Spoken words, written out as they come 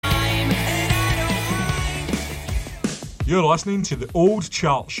You're listening to the Old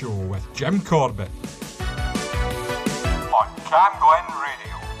Chart Show with Jim Corbett on Cam Glen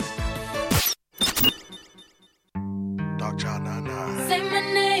Radio. Dog Child 99. Say my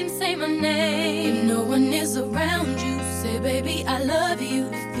name. If no one is around you, say baby I love you.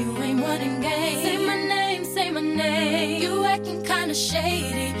 If you ain't running game, say my name. You acting kinda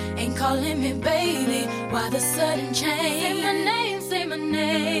shady, ain't calling me baby. Why the sudden change? Say my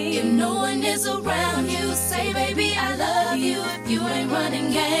name. If no one is around you, say baby I love you. If you ain't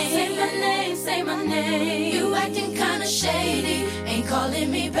running game, say my name. You acting kinda shady, ain't calling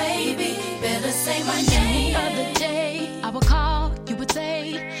me baby. Better say my name. The other day I would call, you would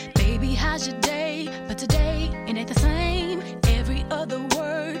say, baby how's your day? But today it ain't the same. Every other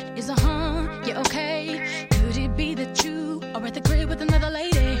word is a yeah, okay. Could it be that you are at the crib with another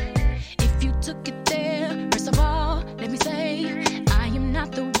lady? If you took it there, first of all, let me say, I am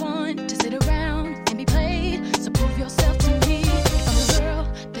not the one to sit around and be played. So prove yourself to me. If I'm the girl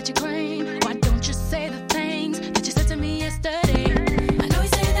that you claim, why don't you say the things that you said to me yesterday? I know you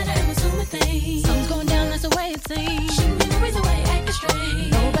say that I am assuming things. Something's going down, that's the way it seems. Shouldn't be the reason why you acting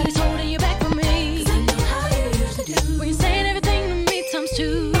strange. Nobody's holding you back from me, 'cause I know how you used to do. When you're saying everything to me times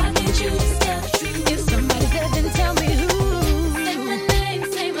two. Why can't you just tell the truth? If somebody's dead, then tell me who. Say my name,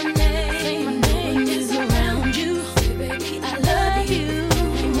 say my name. Say my name is around you. Say baby I love you.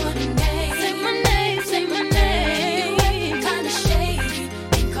 Ain't running game. Say my name, say my name. You acting kinda shady,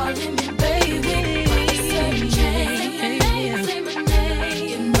 ain't calling me baby. Why you sudden change? Say my name, say my name.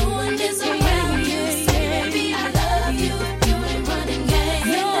 If no one is around you, say baby I love you. You ain't running game.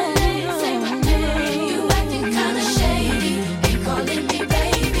 Say my name, say my name. You acting kinda shady, ain't calling me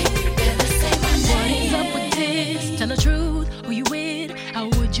baby. Better say my name. What is up with this? Tell the truth, who you with? How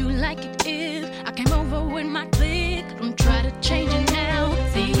would you like it if I came over with my clique? Don't try to change it now.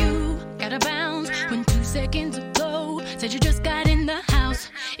 See you gotta bounce when 2 seconds ago said you just got in the house.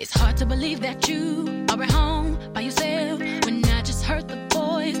 It's hard to believe that you are at home by yourself when I just heard the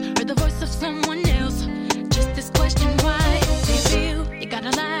voice of someone else. Just this question, why do you feel you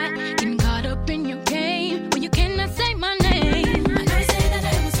gotta lie? Getting caught up in your game when you cannot say my name. I know you say that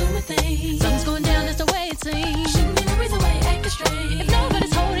I am assuming things. Something's going down, that's the way it seems. Shouldn't be the reason why you acting strange. If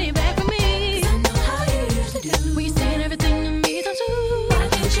nobody's holding you back from me, 'cause I know how you used to do. When you're saying everything to me times two. Why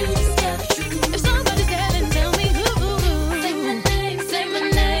can't you just tell the truth? If somebody's dead, then tell me who. Say my name, say my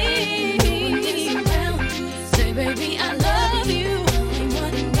name. No one is around you. Say baby I love you. Ain't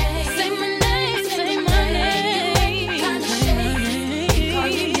running game. Say my name, say my name. Kinda shady, ain't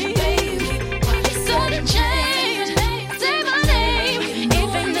calling me baby. Why you sudden change? Say my name.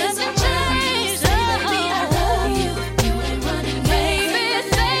 If ain't nothing changed, say baby I love you. You ain't running game. Baby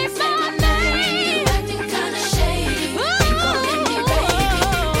say my name. You acting kinda shady, ain't calling me baby.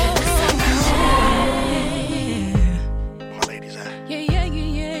 Better say my name. My ladies, Yeah, yeah, yeah,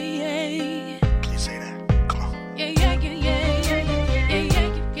 yeah, yeah. please say that. Come on. Yeah, yeah, yeah, yeah, yeah, yeah, yeah,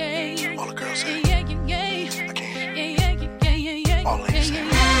 yeah, yeah. All the girls say Yeah, yeah, yeah, yeah. again. Yeah, yeah, yeah, yeah, yeah. All ladies say Yeah,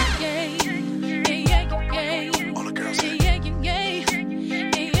 yeah, yeah, yeah, yeah. All the girls say Yeah, yeah, yeah, yeah.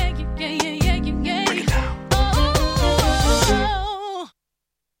 Yeah, yeah, yeah, yeah, yeah, yeah. break it down. Oh.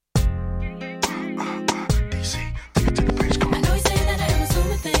 DC, take it to the bridge. Come I on. know you say that I am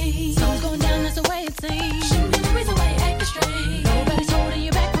assuming things. Something's going down, that's the way it seems. Shouldn't be the reason why you acting strange. Nobody's holding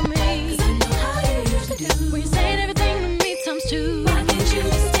you back from me, 'cause I know how you used to do. When you're saying everything to me times two. Why can't you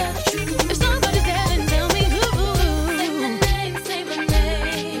just tell the truth? If somebody's dead, then tell me who. Say my name, say my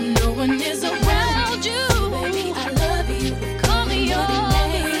name. No one is around you. Baby, I love you. Call me your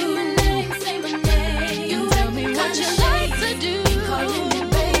name. Say my name. You tell me what you like to do. Calling me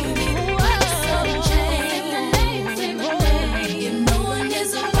baby. Why you sudden change? Say my name. If no one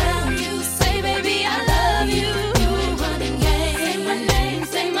is around you, say baby I love you. You ain't running game. Say my name,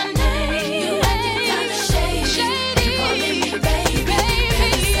 say my name. You acting kinda shady, calling me baby.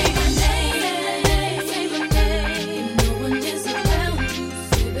 Better say my name, say my name. If no one is around you,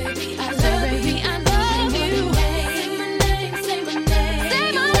 say baby I love you. Say my name, say my name. Say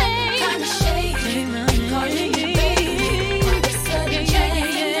my name, kinda shady, calling me baby. Why you sudden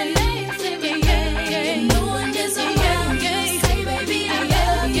change? Say my name, if no one is around you, say baby I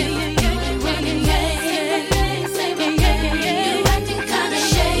love you. You ain't running game. Say my name, you acting kinda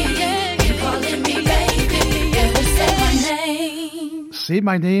shady, calling me baby. Better say my name. Say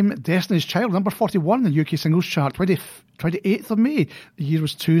My Name, Destiny's Child, number 41 in the UK singles chart, 28th of May. The year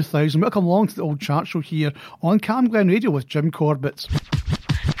was 2000. Welcome along to the Old Chart Show here on Cam Glen Radio with Jim Corbett.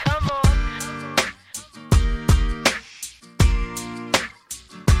 Come on.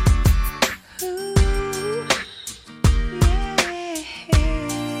 Ooh, yeah.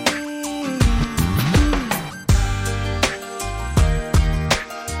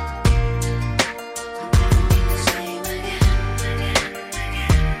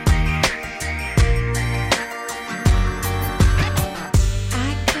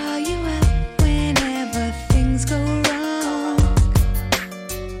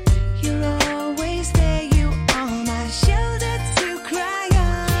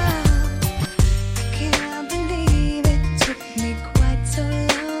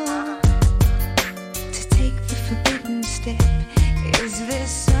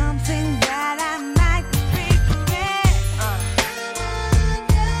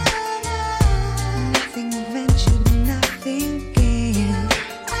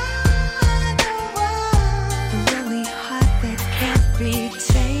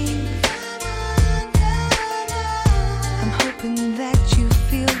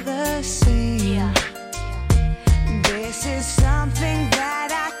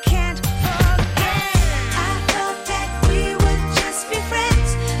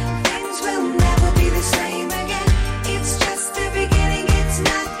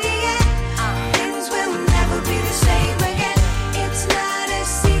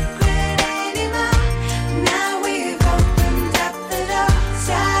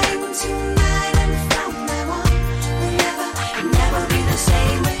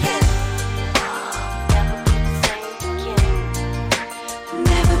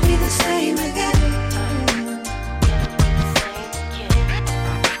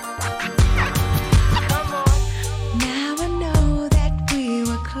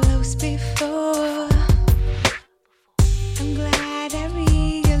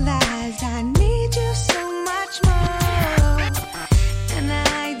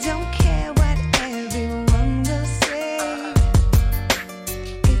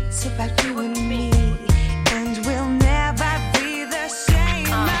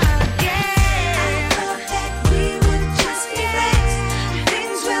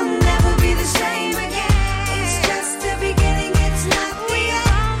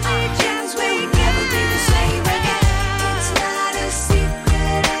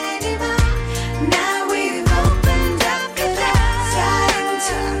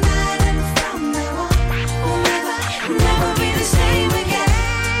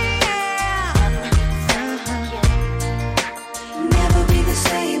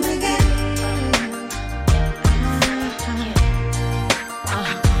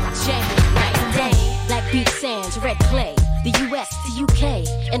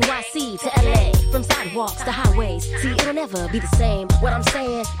 sidewalks, the highways. See, it'll never be the same. What I'm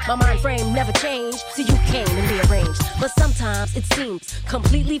saying, my mind frame never changed. See, you came and rearranged. But sometimes it seems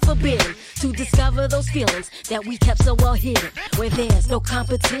completely forbidden to discover those feelings that we kept so well hidden. Where there's no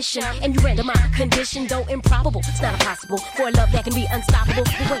competition, and you render my condition, though improbable. It's not impossible for a love that can be unstoppable.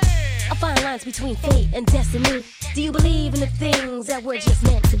 But wait, I find lines between fate and destiny. Do you believe in the things that were just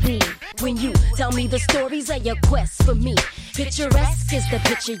meant to be? When you tell me the stories of your quest for me, picturesque is the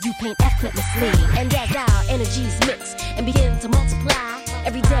picture you paint effortlessly. And as our energies mix and begin to multiply,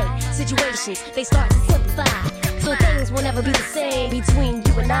 everyday situations, they start to simplify. So things will never be the same between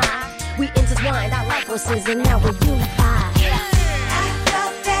you and I. We intertwined our life forces and now we're unified. I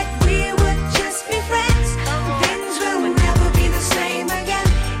thought that we would just be friends. Things will never be the same again.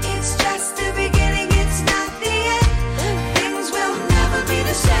 It's just the beginning, it's not the end. Things will never be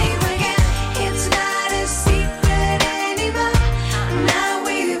the same again. It's not a secret anymore. Now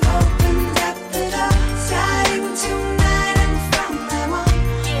we've opened up the door. Starting tonight and from now on,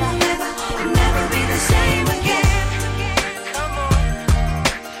 we'll never be the same again. Come on.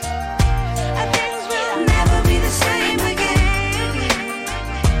 Things will never be the same again.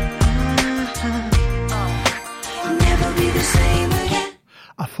 Never be the same again.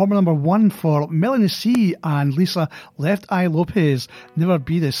 A former number one for Melanie C and Lisa Left Eye Lopez, Never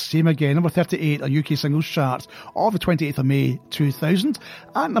Be the Same Again, number 38 on UK singles charts of the 28th of May 2000.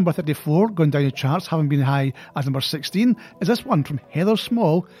 And number 34, going down the charts, having been high as number 16, is this one from Heather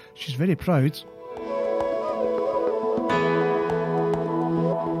Small. She's very proud.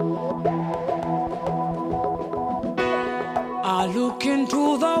 I look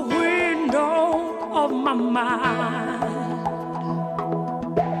into the window of my mind,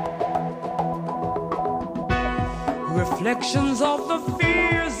 reflections of the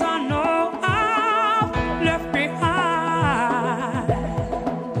fears I know I've left behind.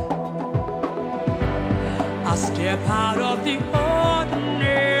 I step out of the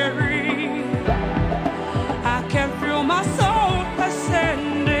ordinary, I can feel my soul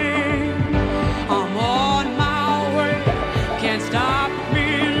ascending. I'm on my way, can't stop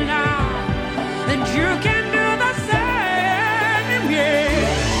me now, and you can do the same, yeah.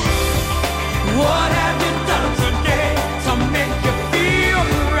 What have you done today to make you feel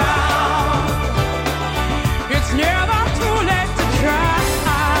proud? It's never too late to try.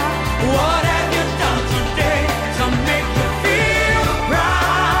 What have you done today to make you feel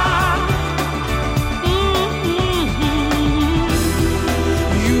proud?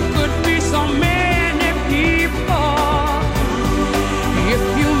 You could be so many people if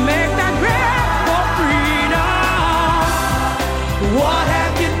you make that grab for freedom. What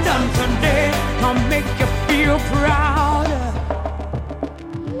have you done today to make you feel proud?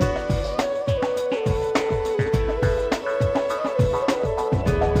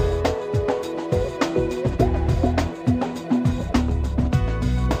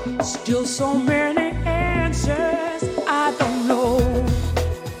 Still so many answers I don't know.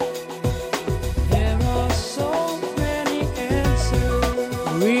 There are so many answers.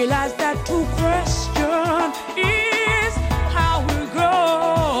 Realize that to question is how we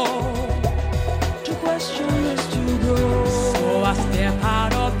grow. To question is to grow. So I step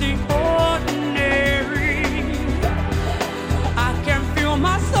out of the ordinary. I can feel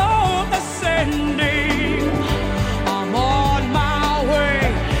my soul ascending. I'm on my way,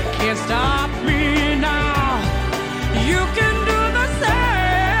 can't stop me now. You can do the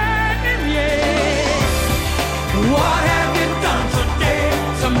same, yeah. What have you done today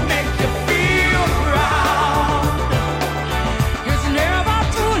to make you feel proud? It's never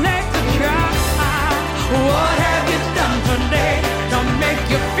too late to try. What have you done today to make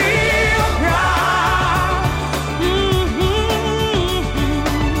you feel proud?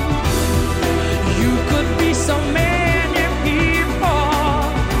 You could be so many people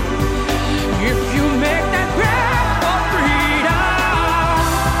if you make that grab for freedom.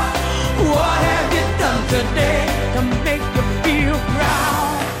 What have you done today to make you feel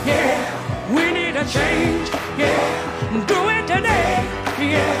proud? Yeah, we need a change. Yeah, do it today.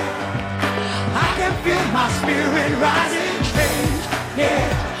 Yeah, I can feel my spirit rising. Change. Yeah,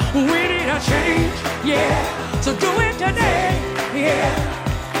 we need a change. Yeah, so do it today. Yeah,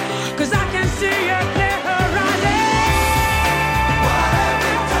 'cause I can see you clear horizon. What have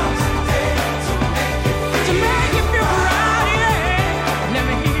you done today to make you feel proud? Yeah, let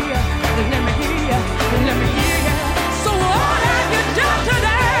me hear you, let me hear you, let me hear you. So what have you done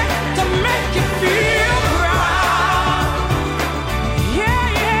today to make you feel proud? Yeah,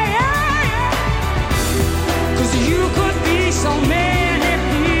 yeah, yeah, yeah. 'Cause you could be so many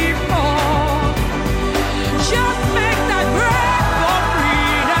people. Just make that breath for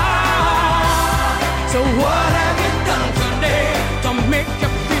freedom.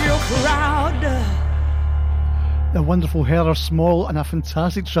 The wonderful Heather Small and a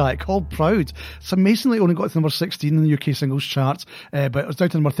fantastic track called Proud. It's amazingly only got to number 16 in the UK singles chart, but it was down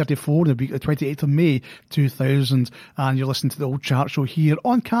to number 34 in the week, the 28th of May 2000. And you're listening to the Old Chart Show here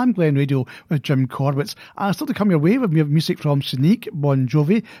on Cam Glen Radio with Jim Corbett. And still to come your way, we have music from Sonique, Bon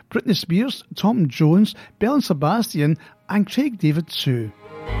Jovi, Britney Spears, Tom Jones, Belle and Sebastian, and Craig David too.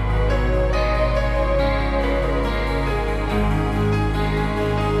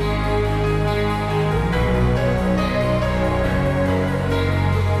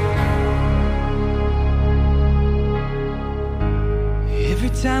 Every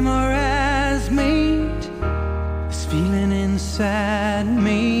time our eyes meet, this feeling inside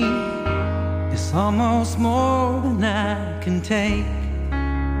me is almost more than I can take.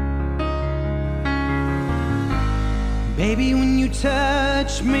 Baby, when you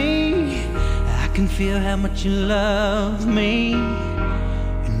touch me, I can feel how much you love me,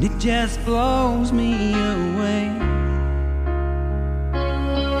 and it just blows me away.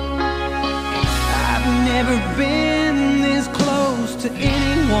 I've never been this close to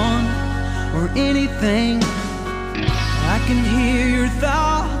anyone or anything. I can hear your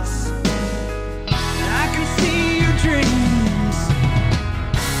thoughts, I can see your dreams.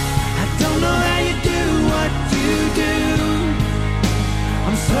 I don't know how you do what you do.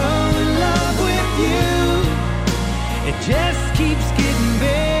 I'm so in love with you. It just keeps getting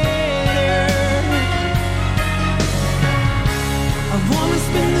better. I wanna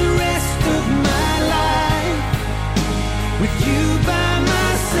spend the rest of my life with you by my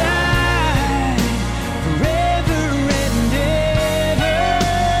side, forever and ever.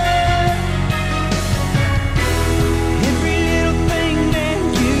 Every little thing that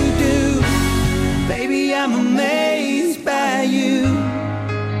you do, baby, I'm amazed by you.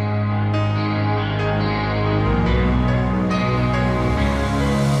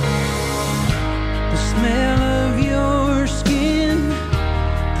 The smell of your skin,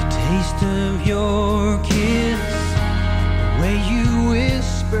 the taste of your kiss, the way you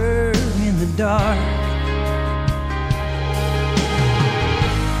whisper in the dark,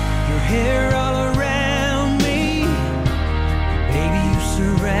 your hair all around me, baby, you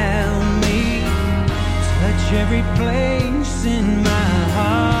surround me, touch every place in my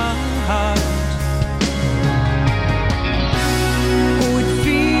heart. Oh, it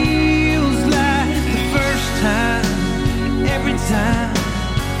feels like the first time, every time.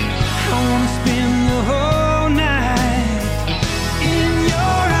 I wanna spend the whole night in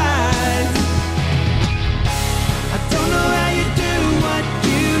your eyes. I don't know how you do what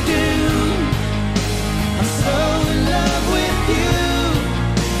you do. I'm so in love with you.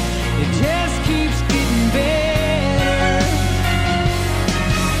 It just keeps getting better.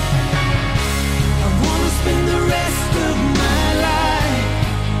 I wanna spend the rest of my life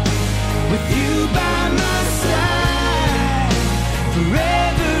with you by my side,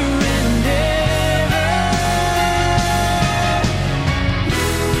 forever and ever.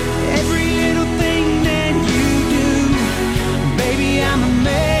 Every little thing that you do, baby, I'm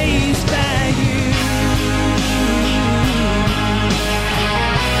amazed by you.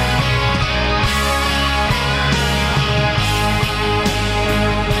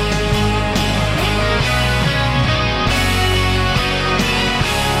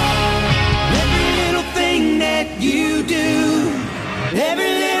 Every little thing that you do,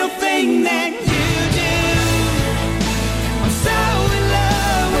 every little thing that you do, I'm so in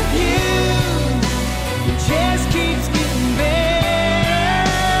love with you. It just keeps getting better.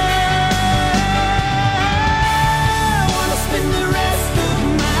 I wanna spend the rest of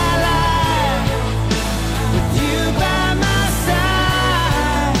my life with you by my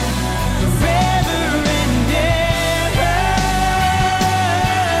side, forever and ever.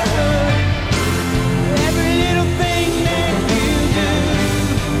 Every little thing that you do,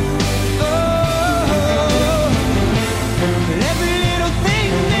 oh, every little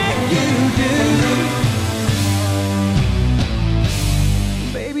thing that you do,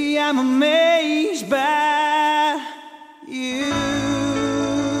 baby, I'm amazed by you.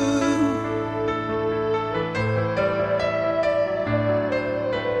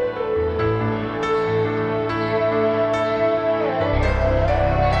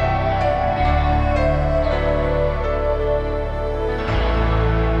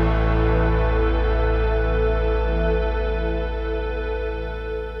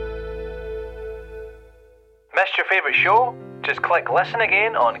 Missed your favourite show? Just click listen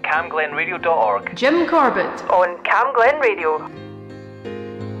again on camglenradio.org. Jim Corbett on Cam Glen Radio.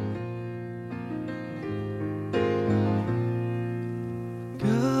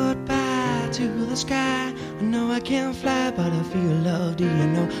 Goodbye to the sky. I know I can't fly, but I feel love. Do you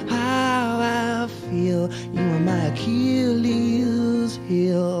know how I feel? heel. You are my Achilles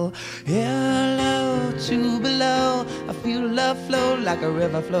heel. Hello to below. I feel love flow like a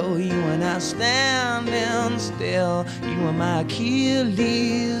river flow. You and I standing still. You are my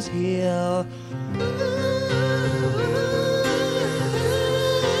Achilles heel.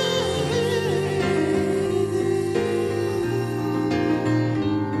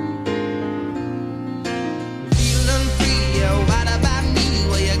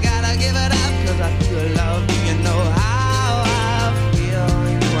 I feel love, do you know how I feel?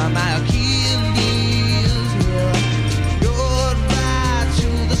 You are my Achilles heel. Road right to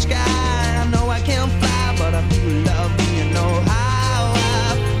the sky. I know I can't fly, but I feel love, do you know how I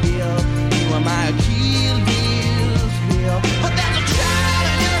feel? You are my Achilles heel. But there's a child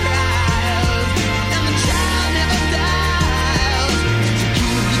in your eyes, and the child never dies. So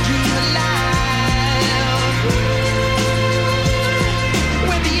keep the dream alive.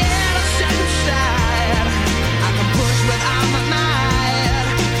 With the inside, I can push without my mind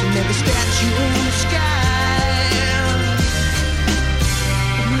to make a statue in the sky.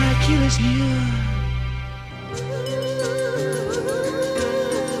 My Achilles heel.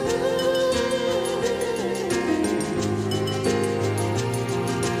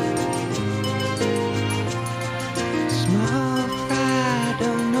 Small fry,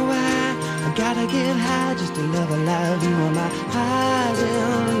 don't know why. I gotta get high just to live alive. You are my highs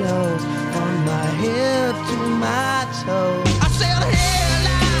and lows. From my head to my toes. I said, hell,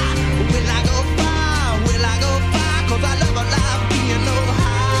 will I go far? Will I go far? 'Cause I love a life. Do you know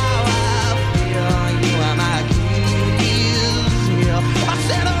how I feel? You are my Achilles heel. I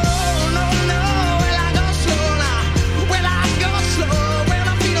said, oh, no, no. Will I go slow now? Will I go slow? When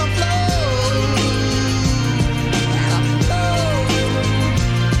I feel a flow.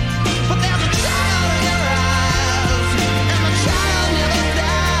 But there's a child in your eyes, and the child never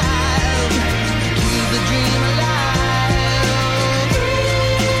dies. Keep the dream alive.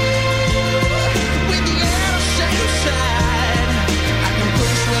 With the innocent inside, I can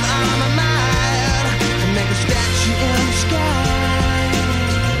push without my mind and make a statue in the sky.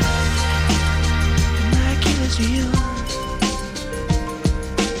 My Achilles heel.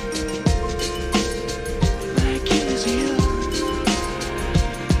 My Achilles heel.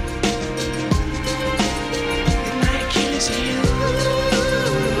 My Achilles heel.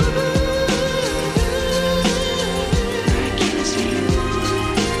 My Achilles heel.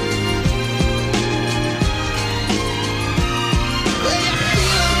 Will you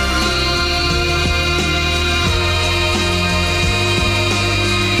feel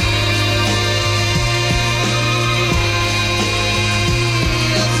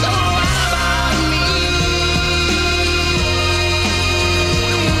so about me?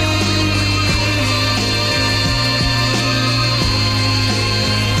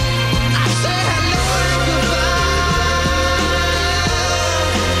 I said hello and goodbye,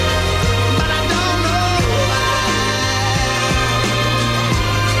 but I don't know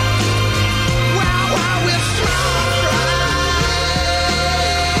why we're small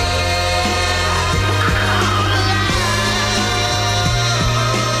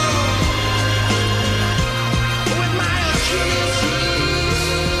with my Achilles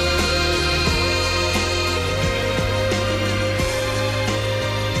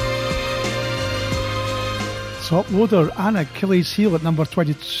Top Loader and Achilles Heel at number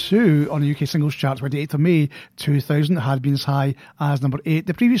 22 on the UK Singles Chart, 28th of May 2000, had been as high as number 8.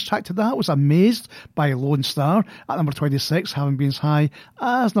 The previous track to that was Amazed by Lone Star at number 26, having been as high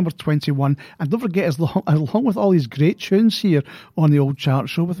as number 21. And don't forget, along with all these great tunes here on the Old Chart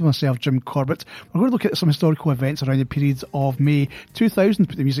Show with myself, Jim Corbett, we're going to look at some historical events around the period of May 2000,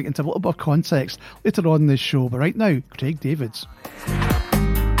 put the music into a little bit of context later on in this show. But right now, Craig David's.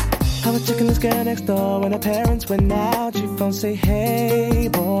 I was checking this girl next door when her parents went out. She phoned, say, hey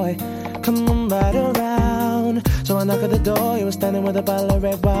boy, come on right around. So I knocked at the door, he was standing with a bottle of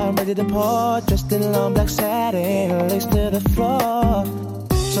red wine ready to pour, dressed in long black satin, laced to the floor.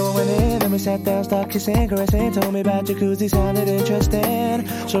 So I went in and we sat down, started kissing, caressing, told me about jacuzzi, sounded interesting.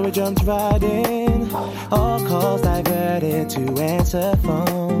 So we jumped right in, all calls diverted to answer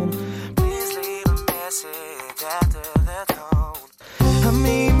phone. Please leave a message after the tone. I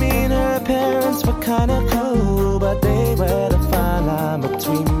mean, me and her parents were kinda cool, but they were the fine line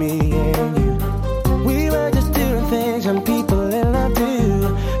between me and you. We were just doing things young people in love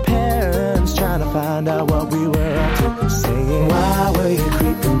do. Parents trying to find out what we were up to. Saying, why were you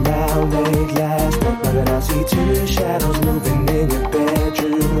creeping round late last night? But then I see two shadows moving in your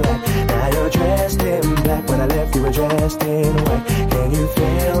bedroom light. Now you're dressed in black, when I left you were dressed in white. Can you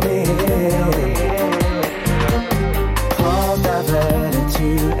feel me? Calls diverted to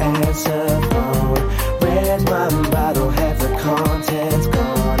answer phone.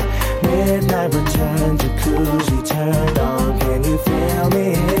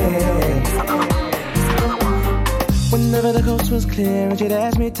 was clear and she'd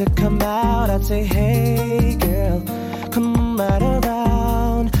ask me to come out, I'd say, hey girl, come right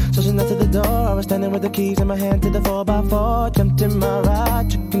around. So she knocked to the door, I was standing with the keys in my hand to the 4x4. Jumped in my ride,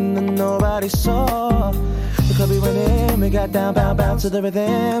 chicken and nobody saw. The club we went in, we got down, bound to the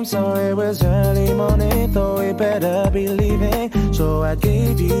rhythm. So it was early morning, thought we better be leaving. So I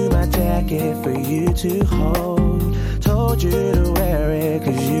gave you my jacket for you to hold. Told you to wear it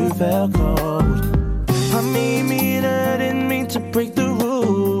cause you felt cold. I mean, I didn't mean to break the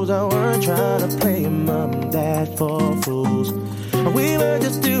rules. I weren't trying to play mom and dad for fools. We were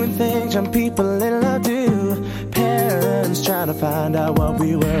just doing things young people in love do. Parents trying to find out what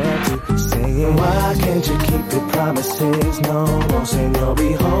we were up to. Saying, why can't you keep your promises? No more saying you'll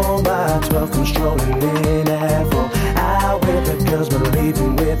be home by 12. Come strolling in at 4. Out with the girls but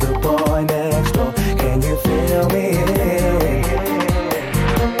leaving with the boy next door. Can you feel me?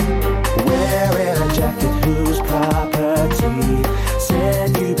 Wearing a jacket whose property.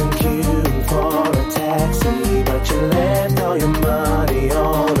 Said you've been queuing for a taxi, but you left all your money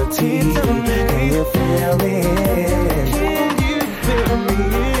on the TV. Can you feel me? Can you feel me?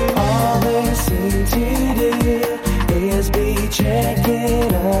 All they seem to do is be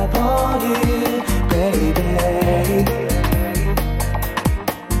checking up on you, baby.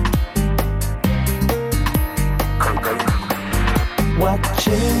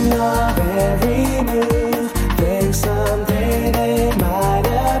 Watching your every move, think someday they might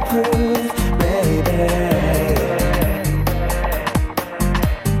approve, baby.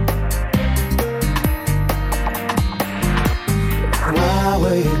 Why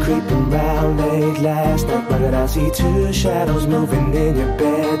were you creeping round late last night? Why did I see two shadows moving in your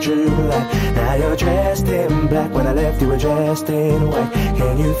bedroom light? Now you're dressed in black, when I left you were dressed in white.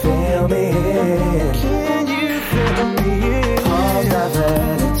 Can you feel me? Can you feel me? Calls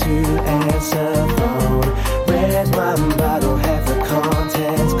diverted to answer phone. Red wine bottle, half the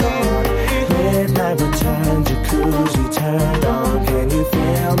contents gone. Midnight return, jacuzzi turned on. Can you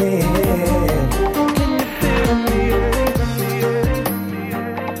feel me? Can you feel me?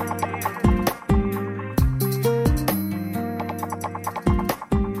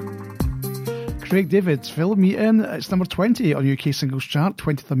 Craig David's Fill Me In. It's number 20 on UK Singles Chart,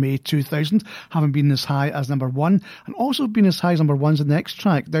 20th of May 2000, having been as high as number 1, and also been as high as number 1's the next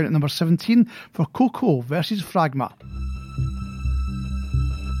track, down at number 17 for Coco versus Fragma.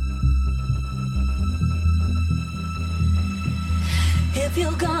 If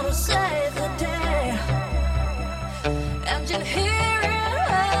you're gonna save the day and you're hearing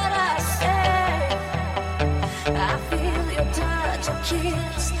what I say, I feel your touch and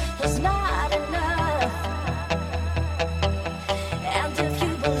kiss is not enough. And if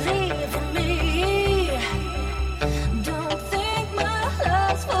you believe in me, don't think my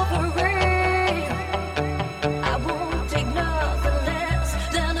love's for free. I won't take nothing less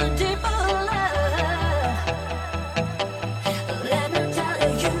than a deeper love. Let me tell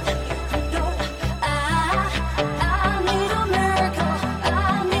you, no, I need a miracle. I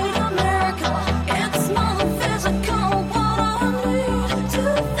need a miracle. It's more than physical. What I need to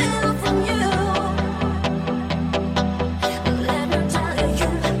feel from you. Let me tell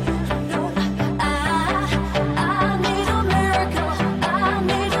you, no, I need a miracle. I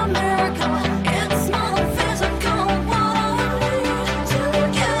need a miracle. It's more than physical. What I need to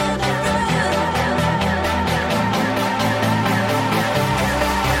get it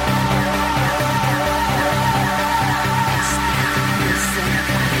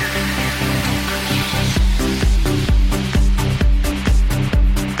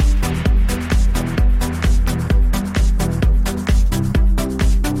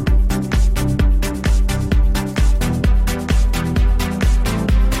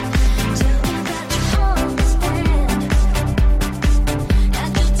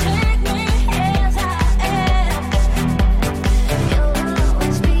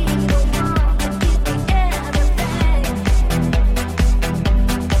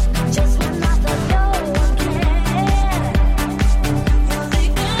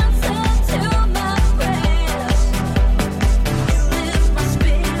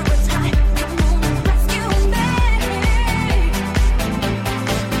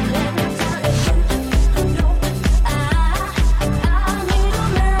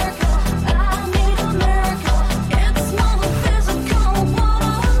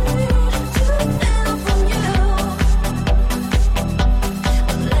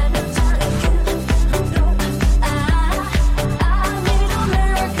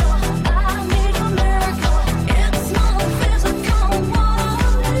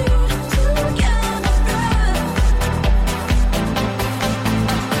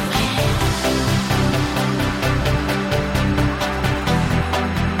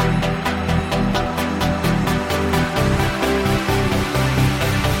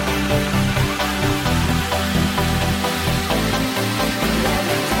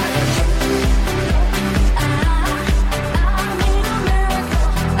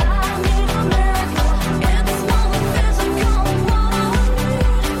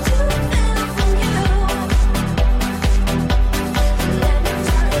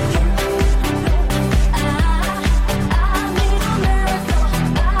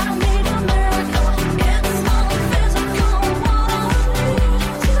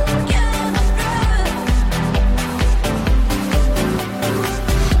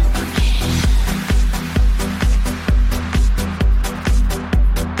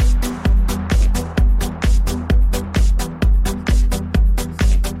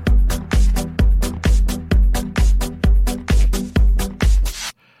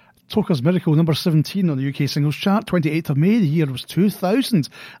Walker's Miracle, number 17 on the UK singles chart, 28th of May, the year was 2000.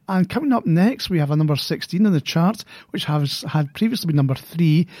 And coming up next, we have a number 16 on the chart, which had previously been number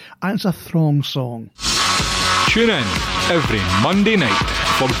 3, and it's a Throng song. Tune in every Monday night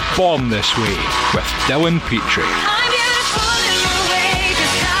for Born This Way with Dylan Petrie.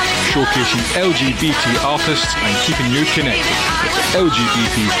 Showcasing LGBT artists and keeping you connected with the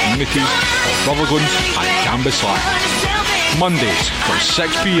LGBT communities of Rutherglen and Cambuslang. Mondays from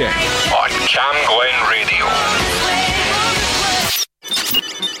 6 p.m. on Cam Glen Radio.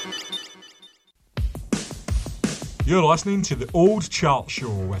 You're listening to the Old Chart Show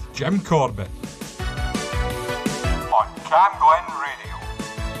with Jim Corbett on Cam Glen Radio.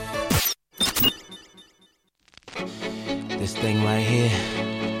 This thing right here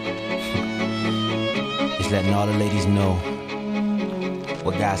is letting all the ladies know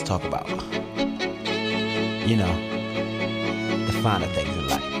what guys talk about. You know, the finer things in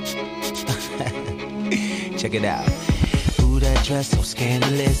life. Check it out. Ooh, that dress so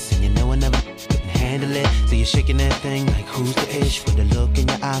scandalous, and you know I never couldn't handle it. So you're shaking that thing like who's the ish, with the look in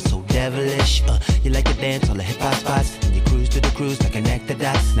your eyes so devilish. You like to dance on the hip hop spots, and you cruise to the cruise like connect the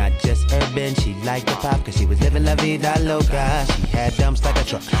dots. Not just urban, she liked the pop, cause she was living la vida loca. She had dumps like a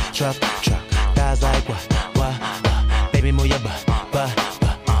truck. Guys like what? Baby, move your butt.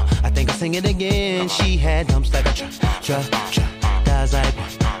 I think I'll sing it again. She had dumps like a truck. Guys like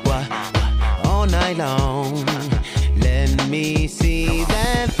what? All night long. Let me see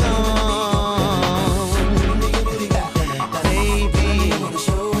that thong, baby.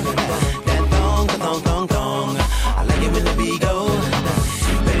 That thong. I like it when the beat go.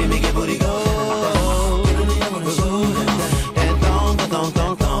 Baby, make your booty go. That thong.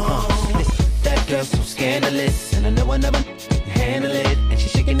 That girl's so scandalous, and I know I never handle it. And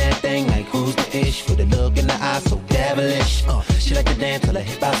she's shaking that thing like who's the ish, with the look in the eyes so devilish. She like to dance till the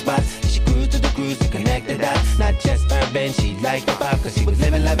hip hop spots. And she cruise to the cruise to connect the dots. Not just urban, she liked the pop, cause she was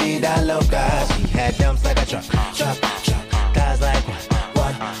living la vida loca. She had dumps like a truck. Guys like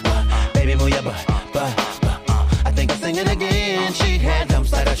what? Baby, move your butt. I think I'll sing it again. She had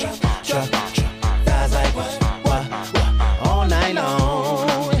dumps like a truck. Guys like what? All night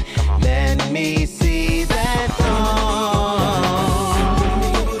long. Let me see that thong.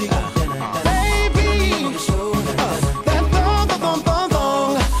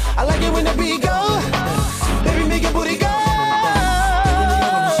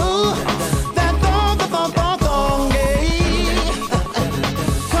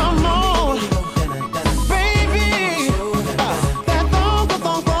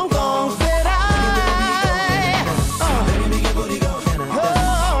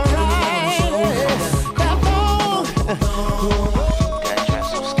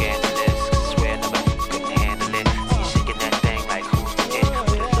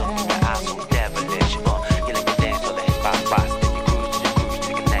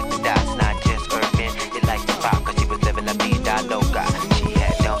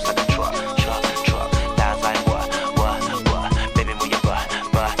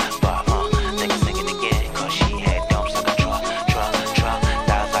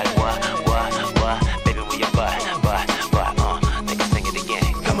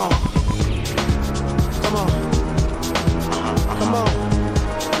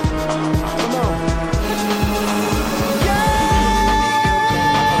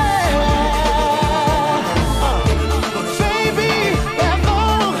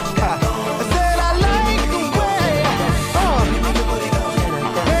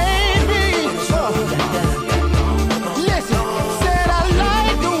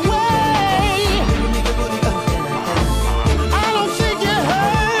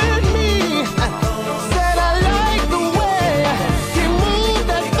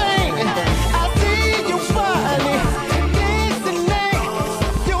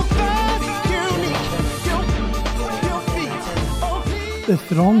 The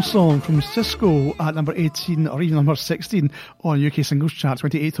Throng song from Cisco at number 18 or even number 16 on UK singles chart,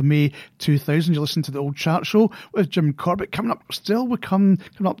 28th of May 2000. You listen to the Old Chart Show with Jim Corbett. Coming up,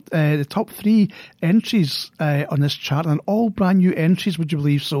 the top 3 entries on this chart, and all brand new entries, would you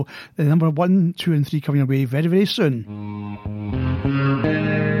believe? So the number 1, 2 and 3 coming away very, very soon.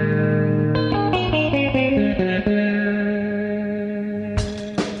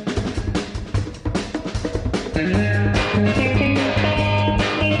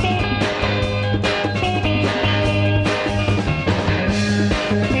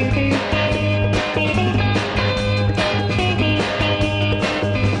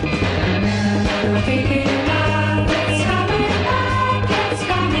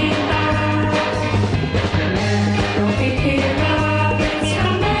 It's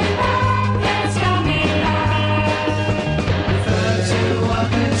coming back.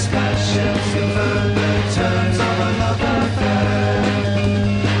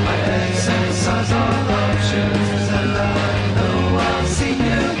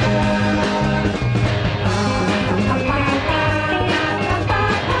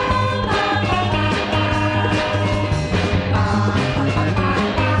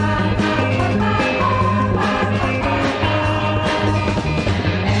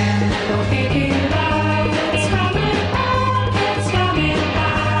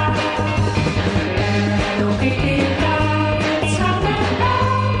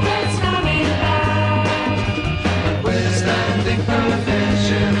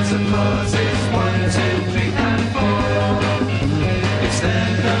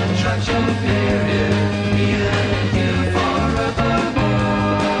 Construction period, me and you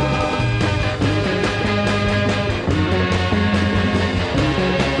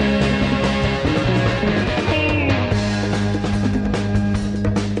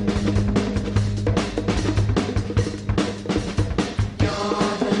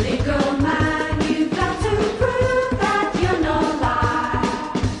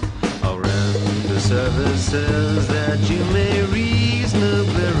services that you may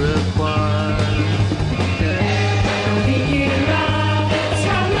reasonably require.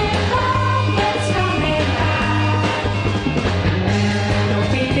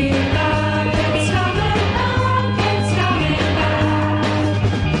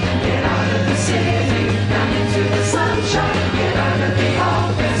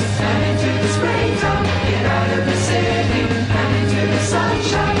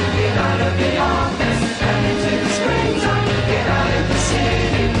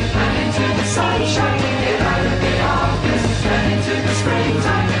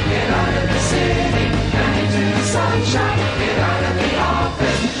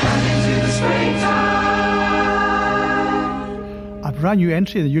 Brand new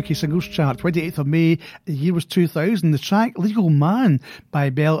entry in the UK Singles Chart, 28th of May, the year was 2000. The track Legal Man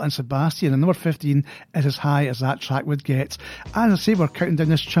by Belle and Sebastian, and number 15 is as high as that track would get. As I say, we're counting down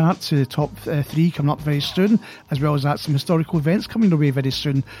this chart to the top 3 coming up very soon, as well as that some historical events coming our way very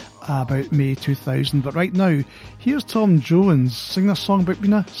soon, about May 2000. But right now, here's Tom Jones singing a song about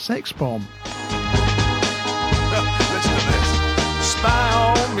being a sex bomb. Listen to this. Spy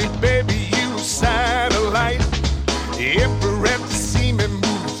on me, baby, you satellite. Every rep see me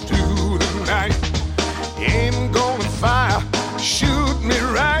moves through the night. Ain't gonna fire, shoot me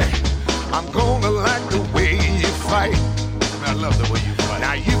right. I'm gonna like the way you fight. I love the way you fight.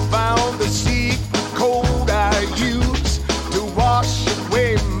 Now you found the secret code I use to wash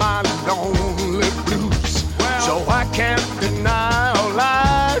away my lonely blues. Well, so I can't deny or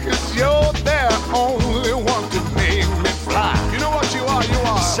lie, 'cause you're the only one to make me fly. You know what you are? You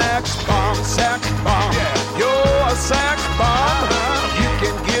are sex bomb, sex bomb. Yeah. You're a sex bomb. You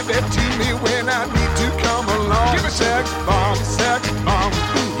can give it to me when I need to come along. Give me sex bomb, sex bomb.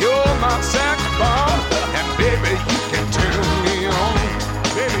 You're my sex bomb. And baby, you can turn me on.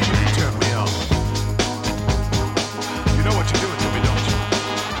 Baby, you can turn me on. You know what you're doing to me, don't you?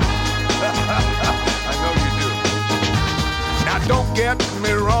 I know you do. Now don't get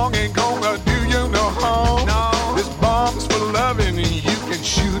me wrong, ain't gonna do you no harm. No. This bomb's for loving and you can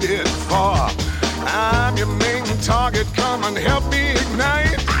shoot it far. I'm your main target, come and help me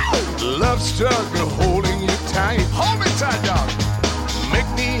ignite. Love struggle holding you tight. Hold me tight, dog. Make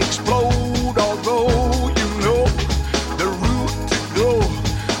me explode, although you know the route to go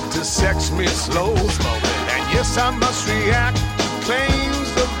to sex me slow. And yes, I must react to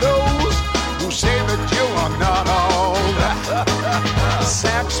claims of those who say that you are not all that.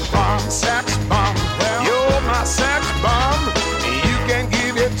 Sex bomb, sex bomb. You're my sex bomb. You can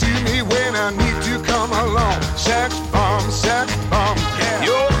give it to me when I need to come along. Sex bomb, sex bomb. Yeah.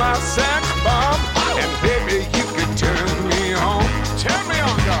 You're my sex bomb. And baby, you can turn me on. Turn me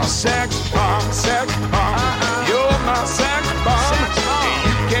on, dog. Sex bomb, sex bomb. You're my sex bomb. And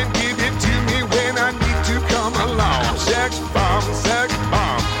you can give it to me when I need to come along. Sex bomb, sex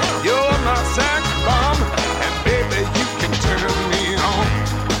bomb. You're my sex bomb. And baby, you can turn me on.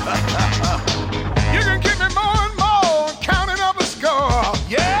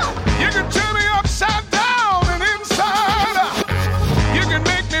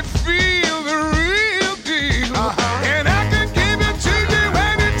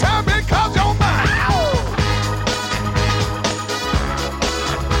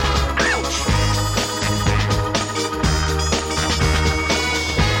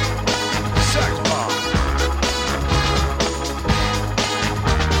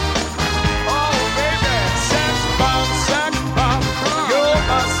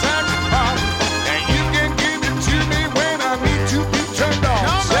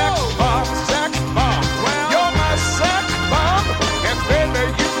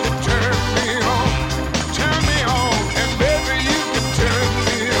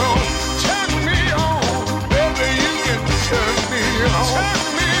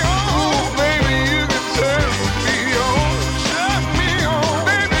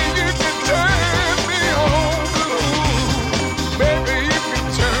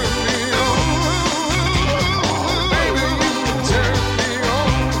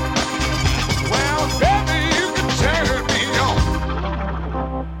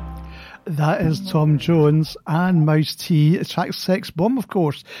 That is Tom Jones and Mouse T. Track 6, Bomb, of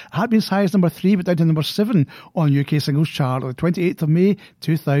course. It had been as high as number 3, but down to number 7 on UK Singles Chart on the 28th of May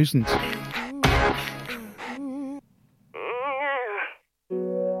 2000.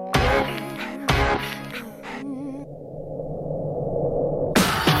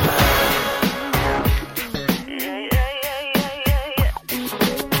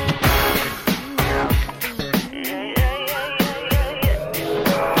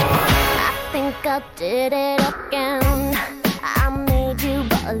 I did it again. I made you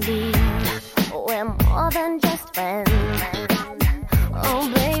believe we're more than just friends.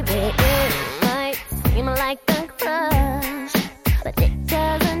 Oh baby, it might seem like a crush, but it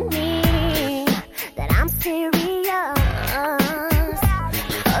doesn't mean that I'm serious.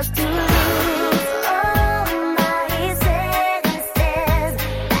 'Cause to lose all my senses,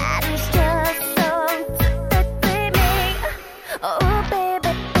 that is just so typically me. Oh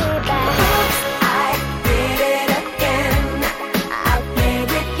baby, baby, I did it again. I played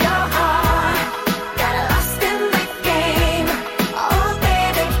with your heart, got lost in the game. Oh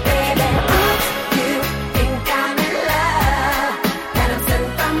baby, baby, oops, you think I'm in love, that I'm sent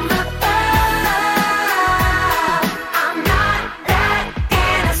from above. I'm not that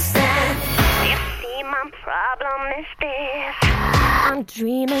innocent. You see, my problem is this: I'm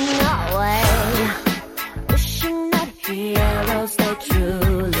dreaming away, wishing that heroes they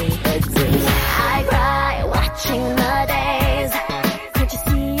truly exist. I cry watching the days. Can't you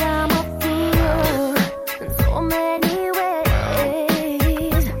see I'm a fool in so many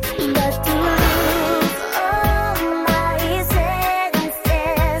ways? But to lose all my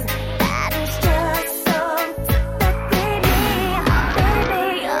senses, that is just so typically me, baby.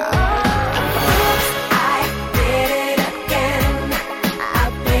 Oh, oops, I did it again. I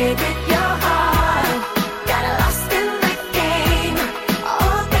played with your heart, got lost in the game.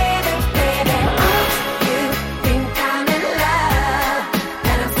 Oh baby, baby, oops, you think I'm in love,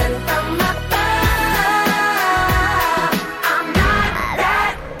 that I'm sent from above. I'm not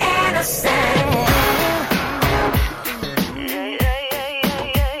that innocent.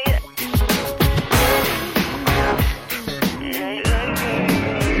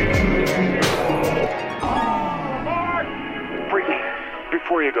 Brittany,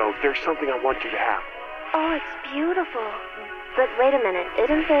 before you go, there's something I want you to have. Oh, it's beautiful. But wait a minute,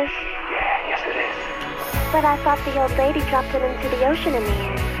 isn't this? Yeah, yes it is. But I thought the old lady dropped it into the ocean in the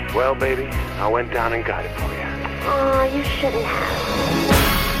end. Well, baby, I went down and got it for you. Oh, you shouldn't have.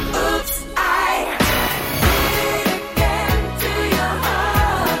 Oops, I did it again to your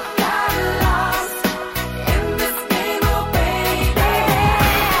heart. Got lost in this game, oh baby.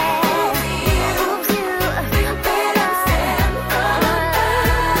 Oops, you think I'm sent from above.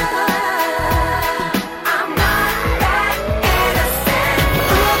 I'm not that innocent.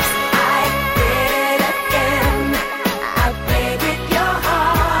 Oops, I did it again. I played with your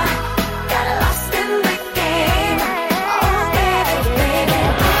heart, got lost in the game. Oh baby, baby,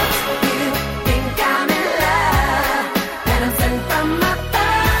 oops, you think I'm in love, that I'm sent from above.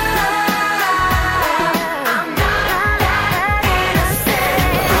 I'm not that innocent.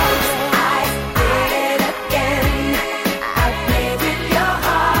 Oops, I did it again. I played with your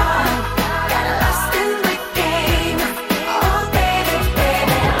heart, got lost in the game. Oh baby,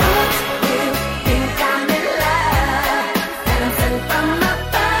 baby, oops, you think I'm in love, that I'm sent from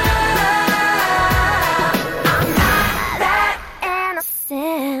above. I'm not that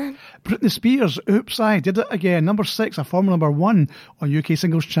innocent. Britney Spears, Oops, I Did It Again, number 6, a former number 1 on UK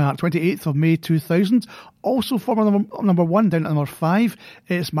Singles Chart, 28th of May 2000. Also former number 1 down at number 5,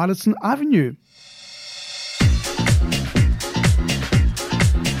 it's Madison Avenue.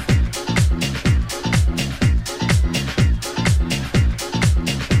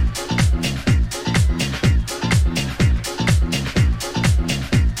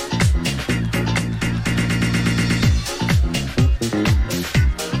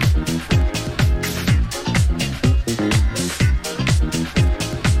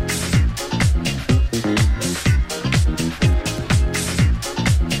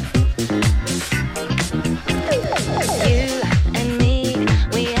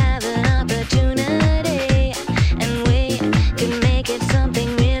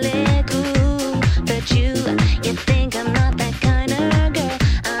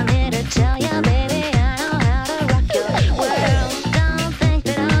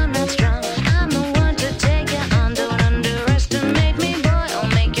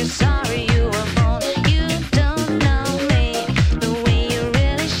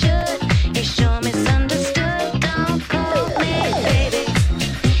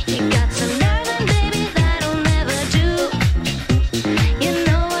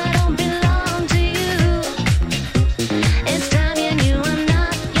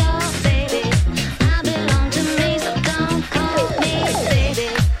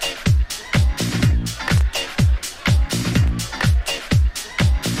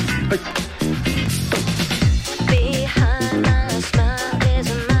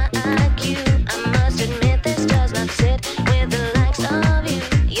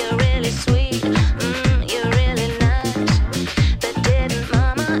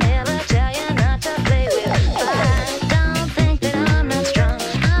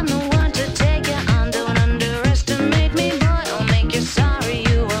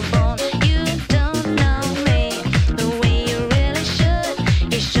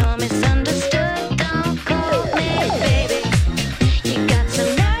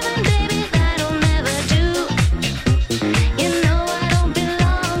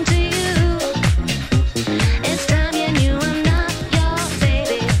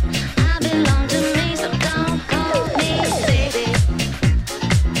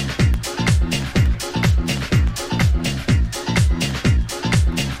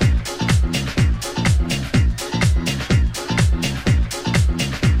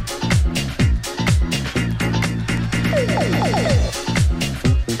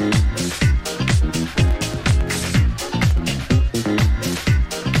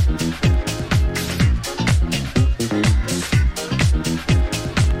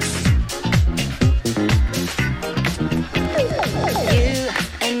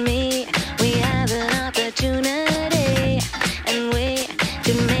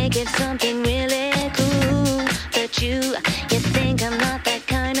 think it's something really cool. But you think I'm not that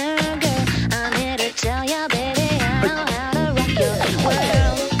kind of girl. I'm here to tell you, baby, I know how to rock your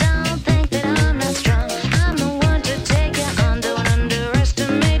world. Don't think that I'm not strong. I'm the one to take you on. Don't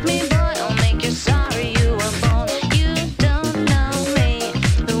underestimate me, boy. I'll make you sorry you were born. You don't know me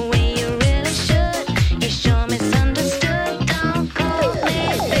the way you really should. You sure misunderstood. Don't call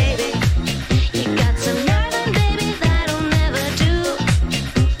me baby. You got some nerve, and baby, that'll never do.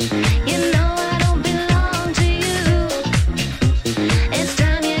 You know I don't belong to you. It's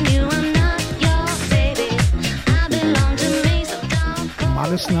time you knew I'm not your baby. I belong to me, so don't call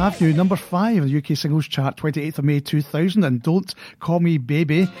Madison Avenue, number 5 on the UK Singles Chart, 28th of May 2000, and Don't Call Me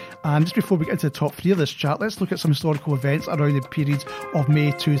Baby. And just before we get into the top 3 of this chart, let's look at some historical events around the period of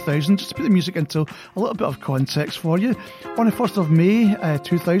May 2000, just to put the music into a little bit of context for you. On the 1st of May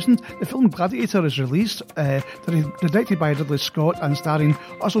 2000, the film Gladiator is released, directed by Ridley Scott and starring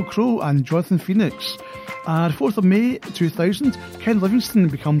Russell Crowe and Jonathan Phoenix. The 4th of May 2000, Ken Livingstone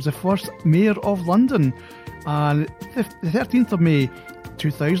becomes the first mayor of London. And the 13th of May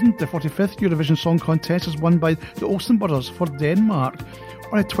 2000, the 45th Eurovision Song Contest is won by the Olsen Brothers for Denmark.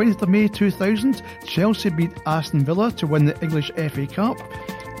 On the 20th of May 2000, Chelsea beat Aston Villa to win the English FA Cup.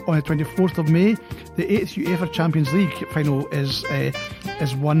 On the 24th of May, the 8th UEFA Champions League final is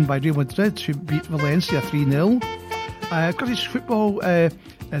won by Real Madrid, who beat Valencia 3-0. Scottish football,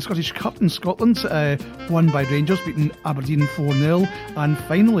 Scottish Cup in Scotland, won by Rangers, beating Aberdeen 4-0. And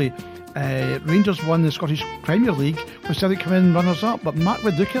finally, Rangers won the Scottish Premier League, with Celtic coming in runners-up, but Mark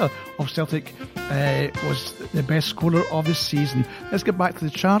Viduka of Celtic was the best scorer of the season. Let's get back to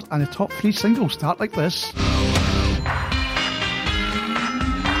the chart, and the top 3 singles start like this.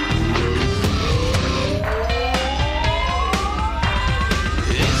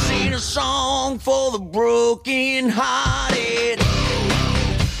 This ain't a song for the broken-hearted.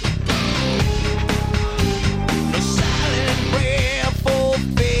 No silent prayer for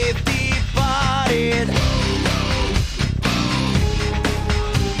faith departed.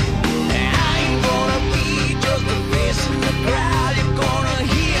 I ain't gonna be just a face in the crowd. You're gonna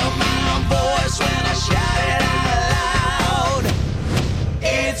hear my voice when I shout it out loud.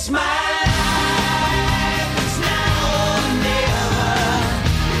 It's my life, it's now or never.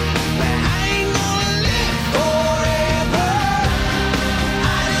 But I ain't gonna live forever. I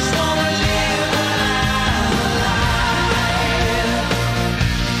just wanna live alive.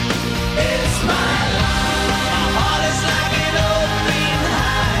 It's my life. My heart is like an open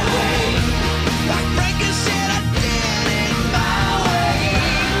highway. Like Frankie said, I did it my way.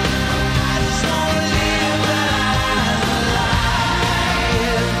 I just wanna live alive.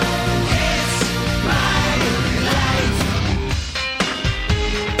 It's my life.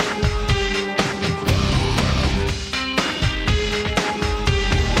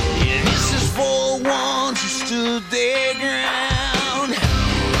 Yeah, this is for ones who stood their ground.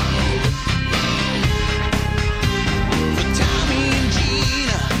 For Tommy and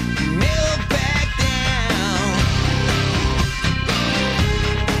Gina, who never backed down.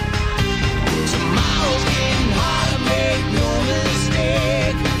 Tomorrow's getting harder, make no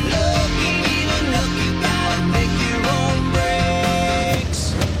mistake. Look, even look, you gotta make your own breaks.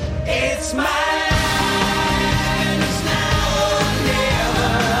 It's my life, and it's now or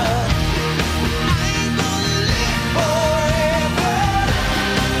never. I ain't gonna live forever.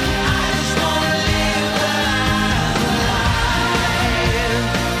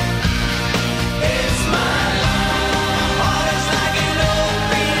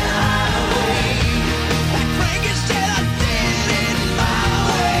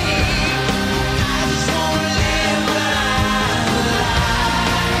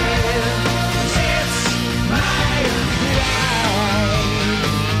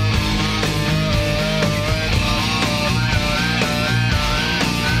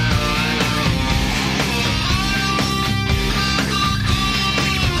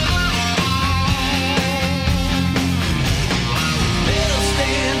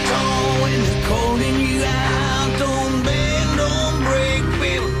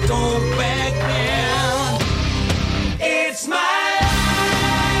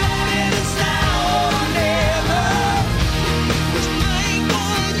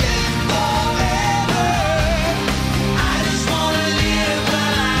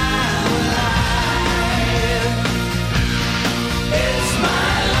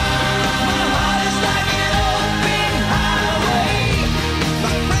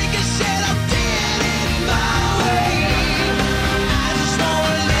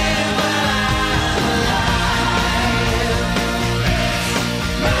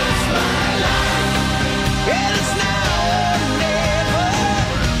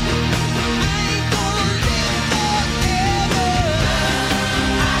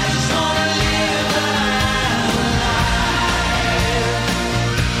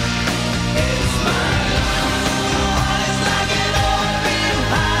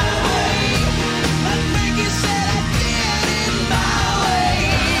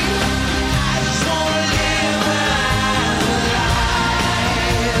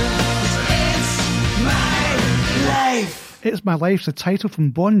 My Life's the title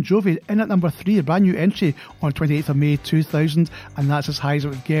from Bon Jovi, in at number 3, a brand new entry on 28th of May 2000, and that's as high as it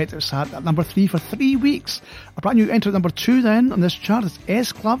would get. It sat at number 3 for 3 weeks. A brand new entry at number 2 then on this chart is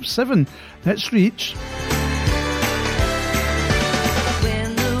S Club 7. Let's Reach.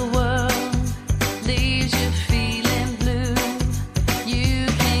 When the world leaves you feeling blue, you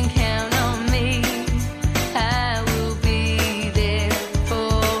can count on me. I will be there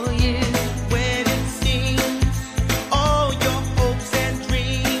for you. When it seems all your hopes and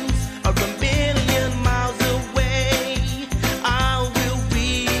dreams are a million miles away, I will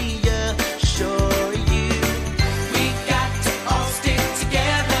reassure you. We got to all stick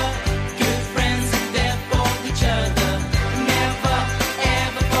together, good friends and there for each other. Never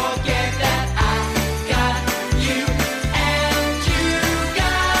ever forget that I got you and you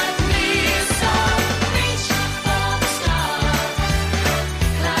got me. So reach for the stars,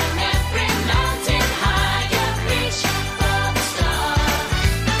 climb every mountain higher. Reach for the stars,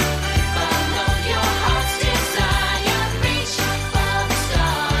 follow your heart's desire. Reach for the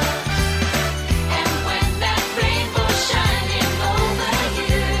stars, and when that rainbow's shining over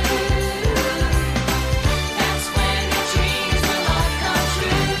you, that's when your dreams will all come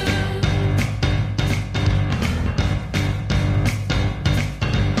true.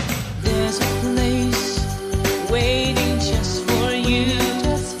 There's a place waiting just for you.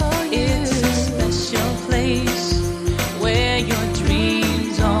 It's a special place where your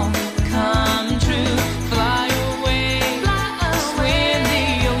dreams all come true. Fly away, swim the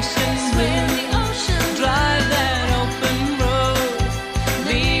ocean blue, drive that open road,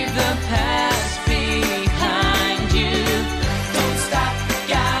 leave the past behind you. Don't stop,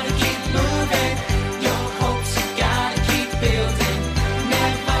 gotta keep moving. Your hopes you gotta keep building.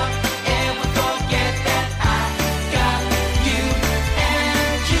 Never ever forget that I got you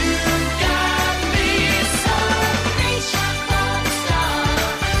and you got me. So reach for the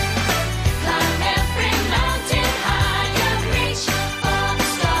stars, climb every mountain higher. Reach for the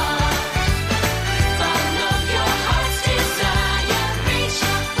stars, follow your heart's desire. Reach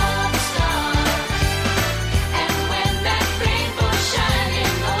for the stars, and when that rainbow's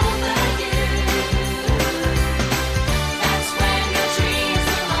shining over you, that's when your dreams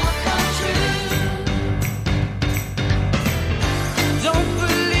will all come true. Don't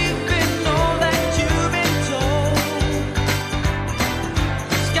believe in all that you've been told.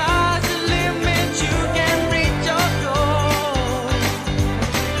 Sky's the limit, you can reach your goal.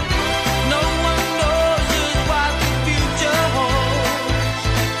 No one knows just what the future holds.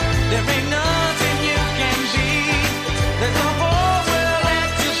 There ain't nothing you can beat. There's a whole world that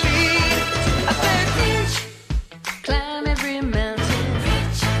you beat. I said reach, climb every mountain.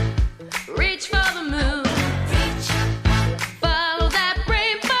 Reach for the moon. Follow that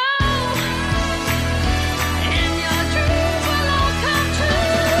rainbow, and your dreams will all come true.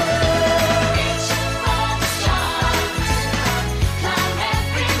 Reach for the stars, climb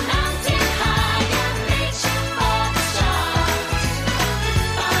every mountain higher. Reach for the stars,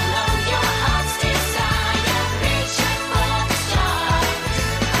 follow your heart's desire. Reach for the stars,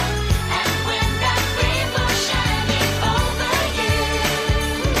 and when that rainbow's shining over you,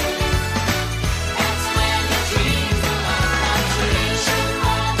 that's when your dreams will all come true. Reach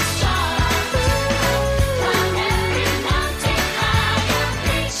for the stars, climb every mountain higher.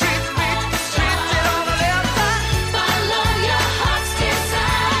 Reach for the stars, follow your heart's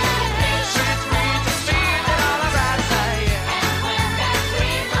desire. Reach for the stars, and when that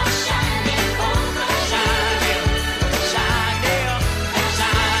rainbow's shining over you,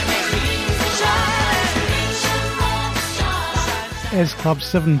 S Club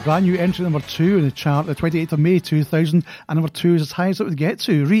 7, brand new entry number 2 in the chart, the 28th of May 2000, and number 2 is as high as it would get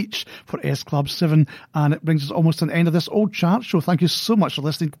to. Reach for S Club 7, and it brings us almost to the end of this old chart show. Thank you so much for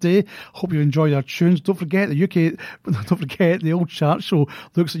listening today. Hope you enjoyed our tunes. Don't forget the old chart show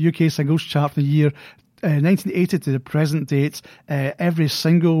looks at UK singles chart for the year 1980 to the present date, every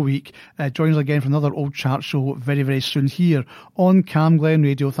single week. Join us again for another old chart show very, very soon here on Cam Glen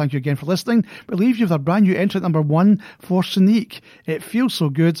Radio. Thank you again for listening. We leave you with a brand new entry at number 1 for Sonique. It Feels So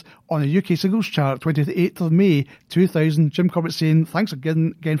Good on the UK singles chart, 28th of May 2000. Jim Corbett saying thanks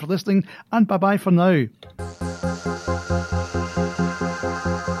again for listening, and bye-bye for now.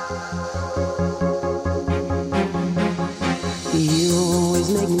 You always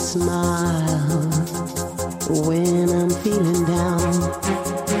make me smile when I'm feeling down.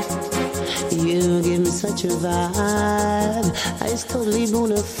 You give me such a vibe, it's totally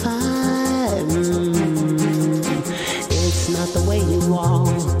bona fide. It's not the way you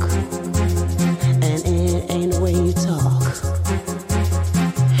walk, and it ain't the way you talk.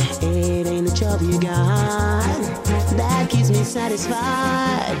 It ain't the job you got that keeps me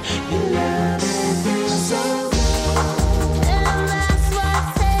satisfied. Your love